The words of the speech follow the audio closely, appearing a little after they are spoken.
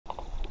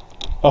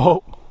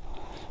Oh,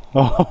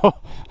 oh,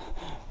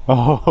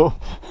 oh,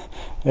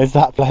 is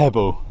that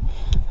playable?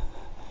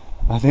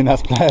 I think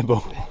that's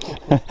playable.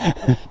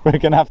 We're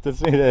going to have to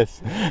see this.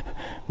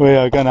 We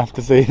are going to have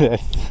to see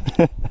this.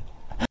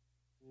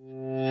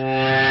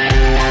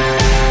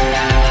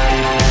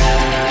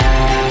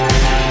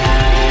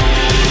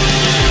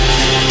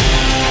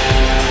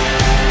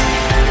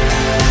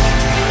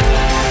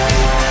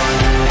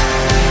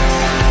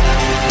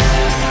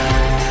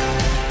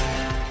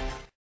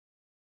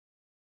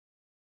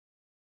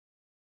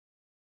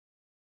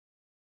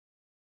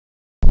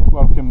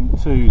 Welcome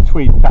to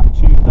Tweed Cap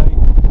Tuesday.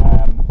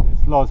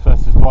 It's Loz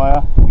versus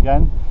Dwyer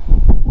again.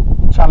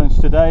 Challenge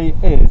today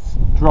is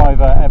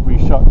driver every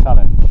shot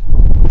challenge.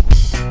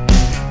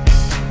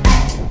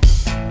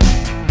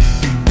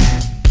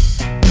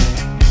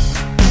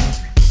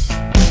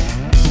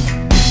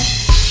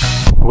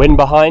 Wind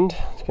behind,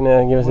 it's going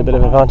to give us a bit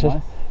of advantage.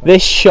 Nice.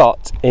 This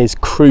shot is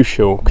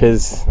crucial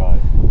because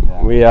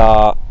we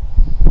are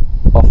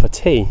off a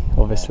tee,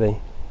 obviously.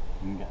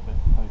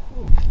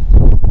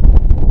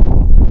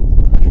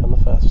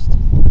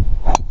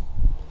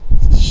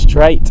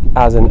 Straight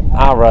as an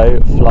arrow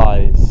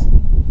flies.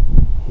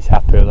 He's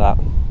happy with that.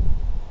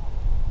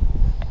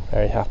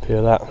 Very happy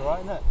with that.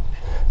 Right, isn't it?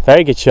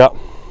 Very good shot.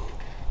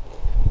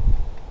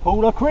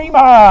 Pull the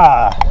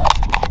creamer!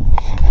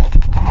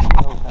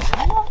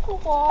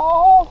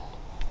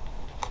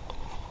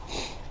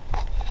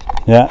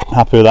 Yeah,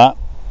 happy with that.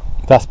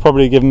 That's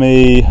probably given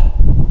me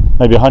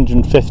maybe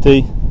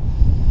 150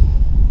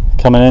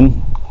 coming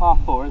in. Par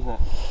 4, isn't it?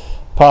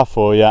 Par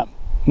 4, yeah.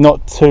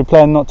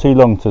 Playing not too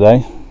long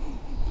today.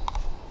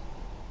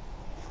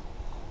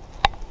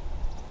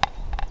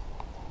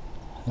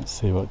 Let's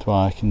see what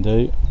Dwyer can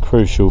do.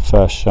 Crucial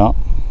first shot.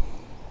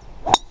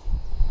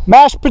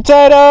 Mashed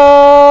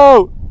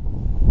potato!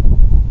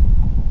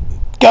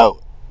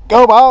 Go!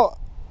 Go ball!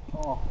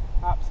 Oh,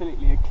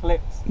 absolutely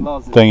eclipsed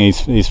Loz. I think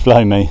he's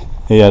flown me.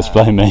 He has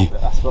flown me.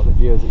 That's what the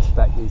viewers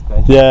expect these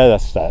days. Yeah,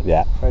 that's that.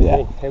 Yeah.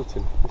 Yeah.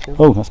 Hilton.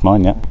 Oh, that's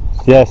mine. Yeah.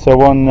 Yeah. So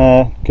one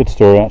good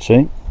story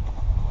actually.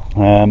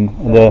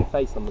 The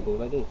face on the ball,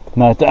 do.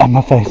 No, I don't have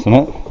my face on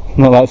it.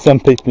 Not like some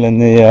people in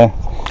the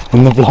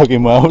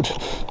vlogging world.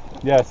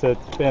 Yeah, so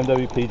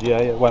BMW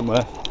PGA at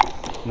Wentworth,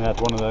 and they had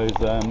one of those,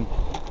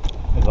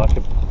 it's like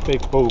a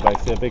big ball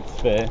basically, a big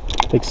sphere.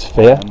 Big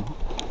sphere?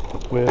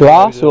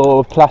 Glass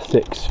or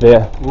plastic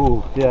sphere?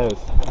 Ooh, yeah, it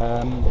was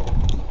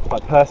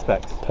like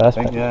Perspex. Perspex? I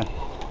think, yeah.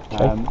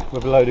 Okay.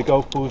 With a load of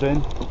golf balls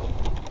in.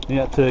 You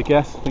had to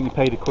guess, I think you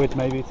paid £1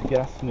 maybe to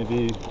guess, and if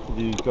you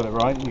got it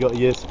right, you got a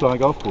year's supply of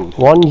golf balls.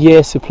 1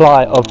 year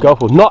supply of golf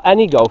balls. Not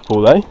any golf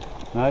ball though?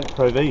 No,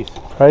 Pro V's.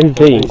 Pro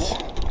V's.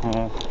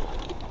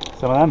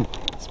 Some of them.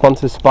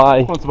 Sponsored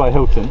by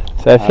Hilton.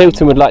 So if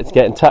Hilton would like to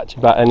get in touch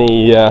about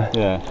any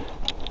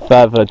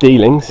further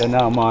dealings, they're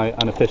now my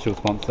unofficial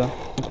sponsor.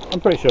 I'm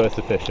pretty sure it's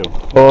official.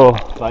 Or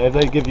like if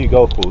they give you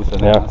golf balls,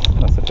 then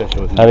that's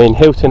official, isn't it? I mean,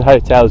 Hilton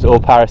Hotels or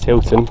Paris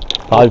Hilton.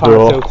 Paris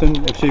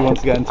Hilton, if she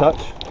wants to get in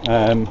touch,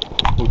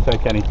 we'll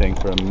take anything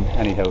from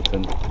any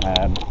Hilton.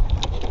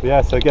 But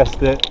yeah, so guess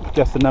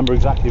the number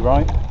exactly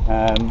right,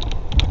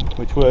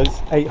 which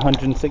was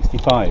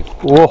 865.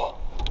 Whoa.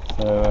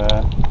 So,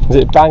 was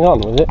it bang on,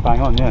 was it? Bang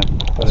on, yeah.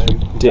 That's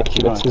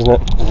ridiculous, isn't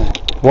it? Yeah.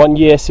 1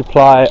 year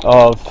supply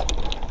of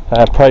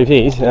Pro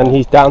V's, and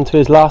he's down to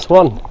his last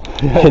one.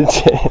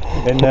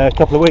 in a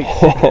couple of weeks.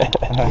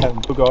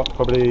 We've got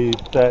probably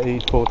 30,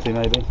 40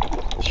 maybe.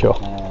 Sure.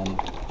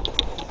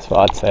 That's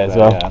what I'd say as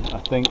well. Yeah, I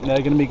think they're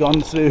going to be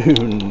gone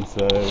soon,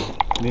 so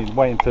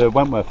waiting for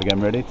Wentworth again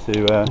really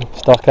to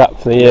stock up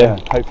for the year. Yeah,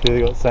 hopefully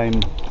they got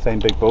the same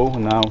big ball,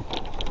 and now,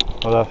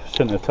 well, I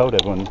shouldn't have told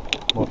everyone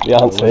what the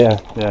answer, yeah.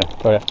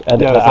 Probably have to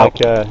edit it that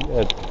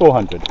was like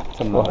 400,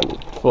 something like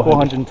that.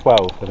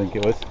 412, I think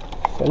it was.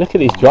 So look at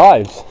these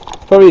drives.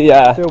 Probably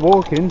still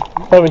walking.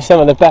 Probably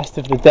some of the best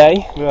of the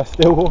day. We are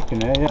still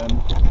walking here, yeah.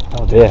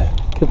 Oh dear,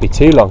 could be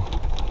too long.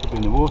 Could be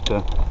in the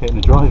water, hitting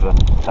the driver.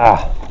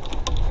 Ah,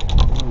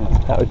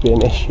 that would be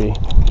an issue.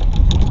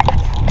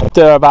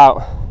 So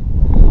about,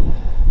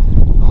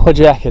 what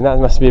do you reckon? That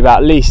must be about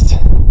at least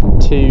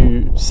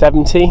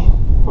 270.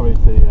 Probably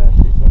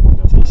 270.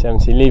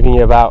 270, leaving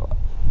you about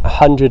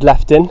 100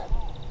 left in.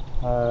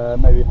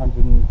 Maybe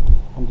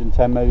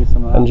 110, maybe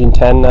something like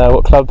 110.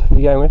 What club are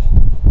you going with? I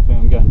think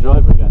I'm going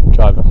driver again.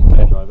 Driver.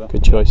 Okay. Driver.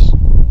 Good choice.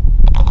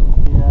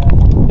 Yeah.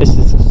 This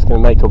is just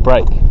going to make or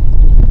break.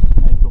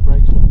 Make or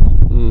break shot.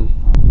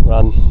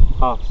 Run.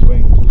 Half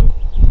swing to the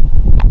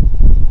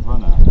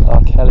runner.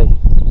 R. Kelly.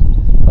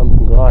 Bump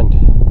and grind.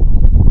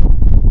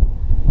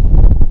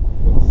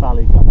 Got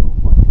Sally going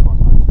quite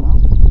nice now.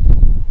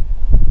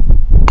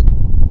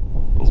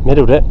 He's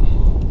middled it.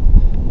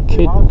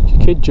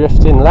 Could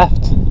drift in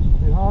left.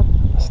 Too hard.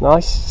 That's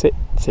nice. Sit.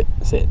 Give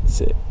it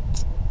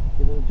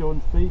a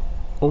Jordan speed.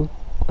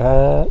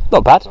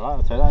 Not bad. Alright,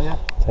 I'll take that, yeah.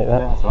 Take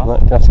that. Yeah, that's right. I'm going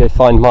to have to go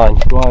find mine.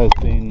 Dwyer's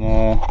been,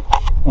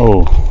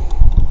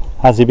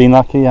 has he been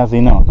lucky, has he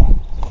not?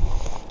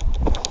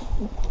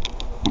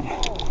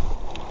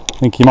 I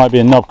think he might be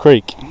in Knob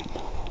Creek.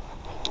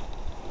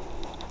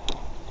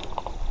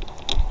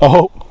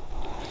 Oh,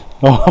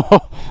 oh,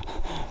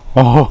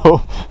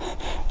 oh,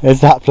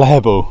 is that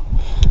playable?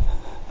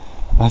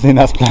 I think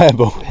that's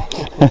playable.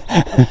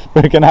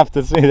 We're going to have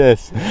to see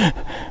this.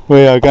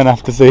 We are going to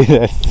have to see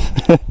this.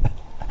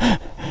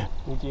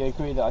 Would you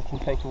agree that I can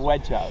take a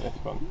wedge out of this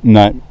one?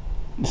 No,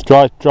 it's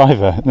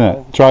driver, isn't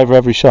it? Driver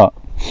every shot.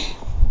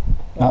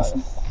 That's,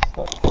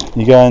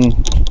 you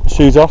going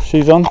shoes off,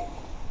 shoes on? I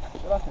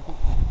feel like I can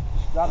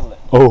straddle it.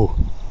 Oh.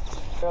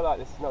 I feel like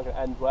this is not going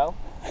to end well.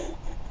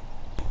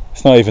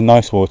 It's not even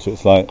nice water,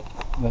 it's like,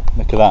 look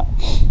at that.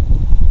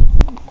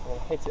 I'm going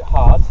to hit it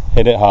hard.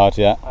 Hit it hard,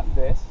 yeah. At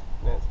this,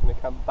 and then it's going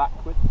to come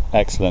backwards.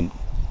 Excellent.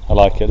 I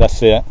like it. Let's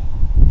see it.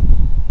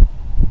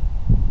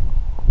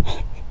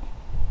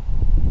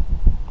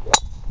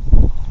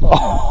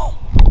 Oh.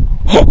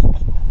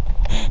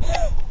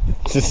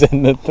 Just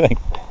in the thing.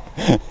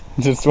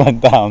 Just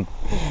went down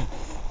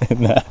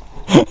in there.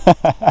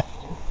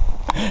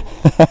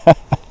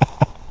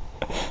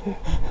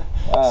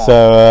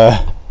 So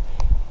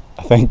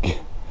I think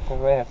I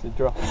may have to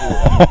drop it.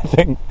 I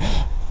think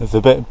there's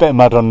a bit of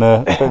mud on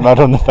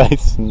the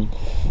face, and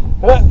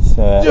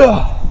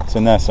it's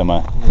in there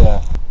somewhere.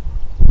 Yeah.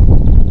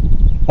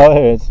 Oh,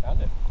 here it is.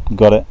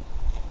 Got it.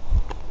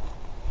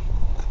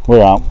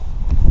 We're out.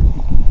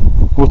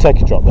 We'll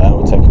take a drop there.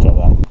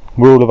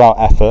 We're all about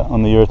effort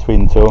on the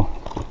Eurotweedan tour.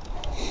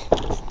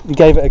 You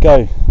gave it a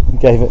go.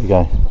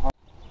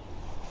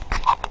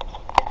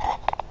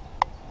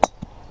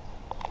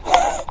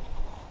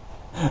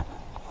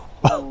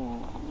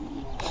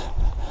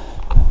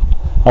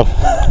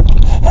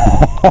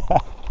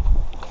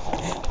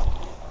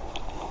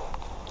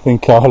 I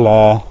think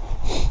I'll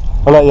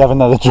let you have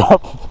another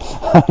drop.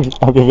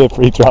 I'll give you a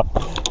free drop,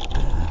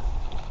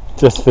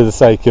 just for the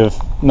sake of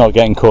not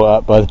getting caught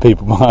up by the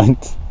people behind.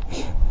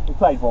 We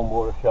played one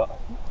water shot.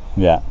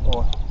 Yeah.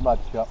 Or mud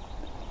shot.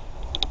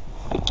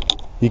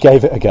 You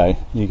gave it a go.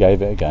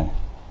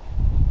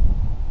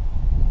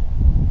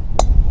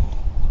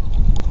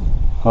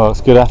 Oh,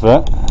 it's good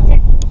effort.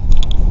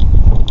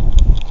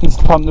 Needs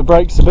to pump the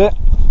brakes a bit.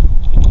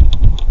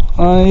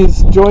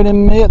 He's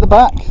joining me at the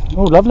back.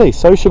 Oh, lovely,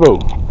 sociable.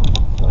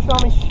 Not sure how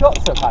many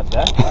shots I've had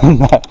there.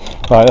 No.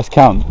 Right, let's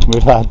count.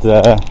 We've had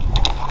well,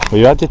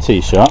 you had your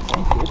tee shot.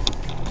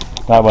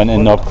 That went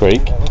in Knob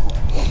Creek.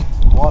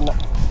 One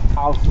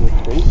out of the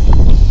creek.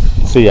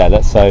 So yeah,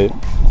 let's say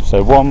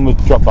one was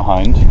dropped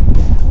behind.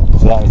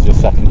 So that was your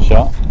second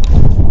shot.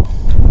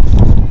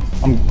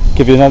 I'm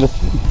give you another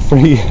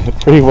free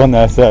one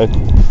there. So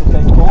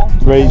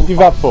 3. You've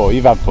had 4.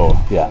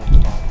 Yeah.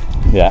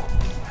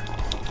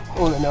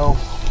 All in all,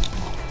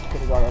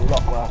 could have gone a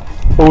lot well.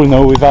 All in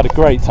all, we've had a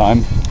great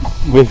time.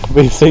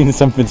 We've seen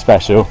something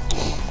special,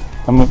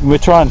 and we're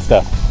trying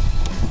stuff.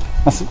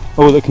 That's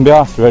all that can be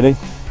asked, really.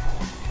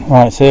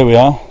 Right, so here we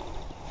are.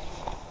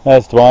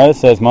 There's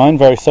Dwyer's, there's mine,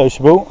 very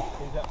sociable.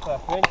 Who's that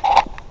first pin?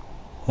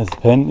 There's the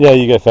pin. Yeah,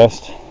 you go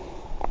first.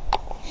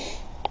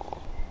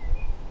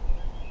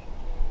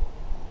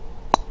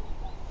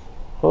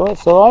 Oh,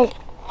 that's alright.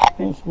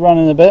 It's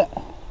running a bit.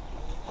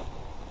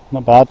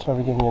 Not bad.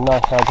 Probably giving you a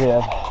nice idea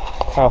of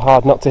how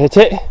hard not to hit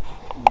it.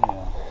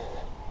 Yeah.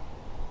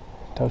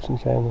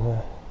 Dalton's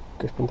going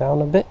gripping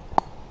down a bit.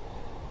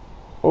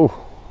 Oh,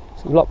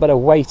 it's a lot better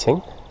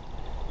weighting.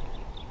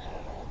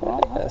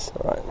 That's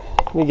alright.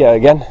 We go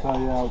again. Oh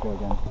yeah, I'll go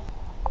again.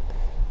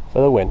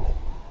 For the win.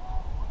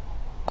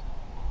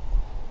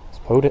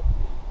 Just pulled it.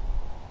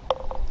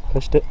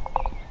 Pushed it.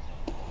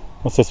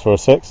 What's this for, a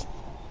 6?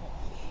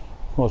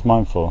 What's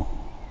mine for?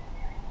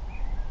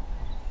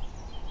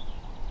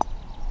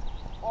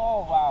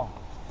 Oh wow.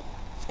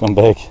 It's gone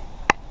big. Do you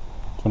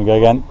want to go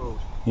again?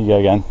 You go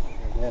again.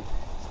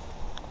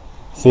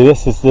 See,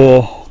 this is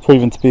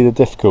proven to be the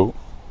difficult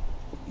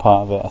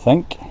part of it, I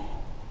think,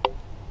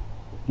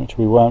 which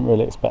we weren't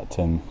really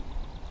expecting.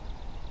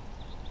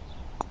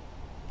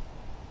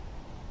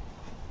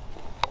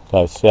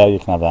 Close, yeah, you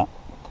can have that.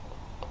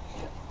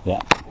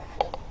 Yeah.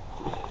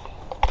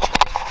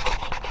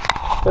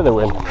 For the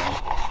win.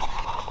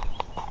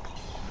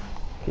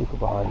 People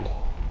behind.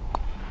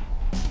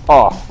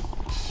 Oh,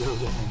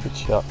 good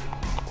shot.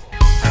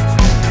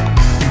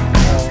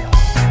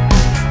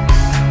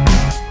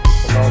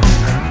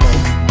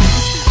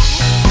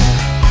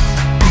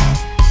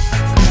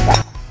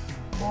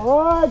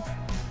 Alright.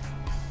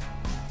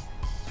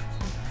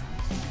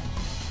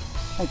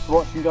 Thanks for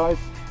watching, guys.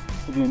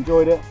 If you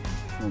enjoyed it,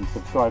 then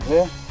subscribe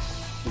here.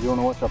 If you want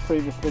to watch our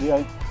previous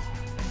video,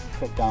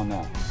 click down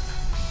there.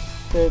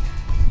 Cheers.